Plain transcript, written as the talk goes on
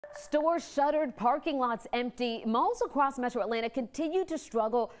Stores shuttered, parking lots empty. Malls across Metro Atlanta continue to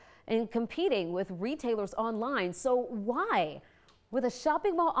struggle in competing with retailers online. So why? With a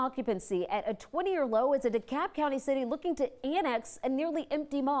shopping mall occupancy at a 20-year low, is a DeKalb County city looking to annex a nearly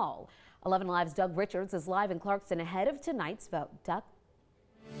empty mall. 11 Live's Doug Richards is live in Clarkston ahead of tonight's vote. Doug?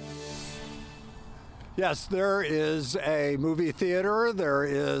 Yes, there is a movie theater. There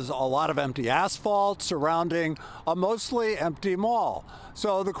is a lot of empty asphalt surrounding a mostly empty mall.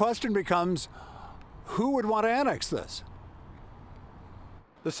 So the question becomes, who would want to annex this?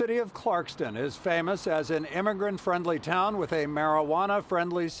 The city of Clarkston is famous as an immigrant-friendly town with a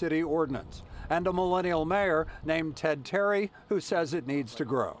marijuana-friendly city ordinance and a millennial mayor named Ted Terry who says it needs to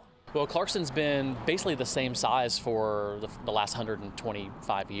grow. Well, Clarkston's been basically the same size for the last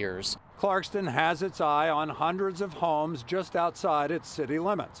 125 years. Clarkston has its eye on hundreds of homes just outside its city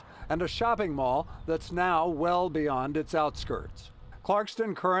limits and a shopping mall that's now well beyond its outskirts.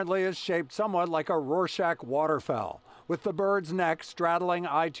 Clarkston currently is shaped somewhat like a Rorschach waterfowl, with the bird's neck straddling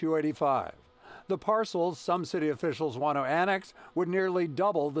I-285. The parcels some city officials want to annex would nearly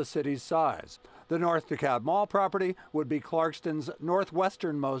double the city's size. The North DeKalb Mall property would be Clarkston's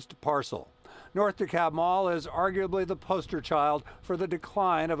northwesternmost parcel. North DeKalb Mall is arguably the poster child for the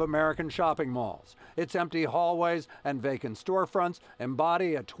decline of American shopping malls. Its empty hallways and vacant storefronts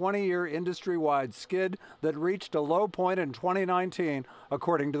embody a 20-year industry-wide skid that reached a low point in 2019,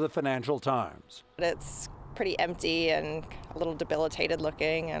 according to the Financial Times. It's pretty empty and a little debilitated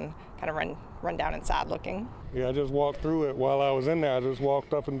looking and kind of run down and sad looking. Yeah, I just walked through it while I was in there. I just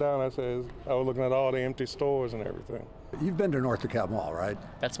walked up and down. I was looking at all the empty stores and everything. You've been to North DeKalb Mall, right?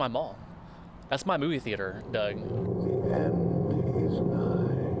 That's my mall. That's my movie theater, Doug.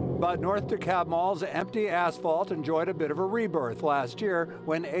 But North DeKalb Mall's empty asphalt enjoyed a bit of a rebirth last year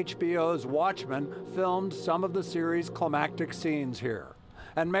when HBO's Watchmen filmed some of the series' climactic scenes here.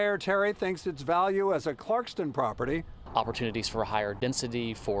 And Mayor Terry thinks its value as a Clarkston property. Opportunities for higher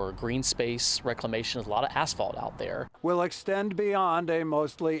density, for green space reclamation, there's a lot of asphalt out there. Will extend beyond a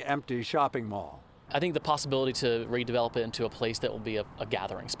mostly empty shopping mall. I think the possibility to redevelop it into a place that will be a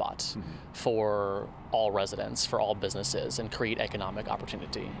gathering spot for all residents, for all businesses, and create economic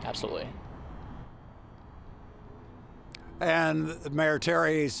opportunity, absolutely. And Mayor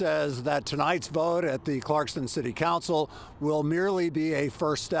Terry says that tonight's vote at the Clarkston City Council will merely be a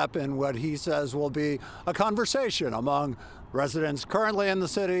first step in what he says will be a conversation among residents currently in the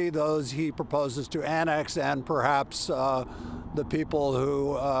city, those he proposes to annex, and perhaps the people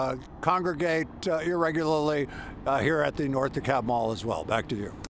who congregate irregularly here at the North DeKalb Mall as well. Back to you.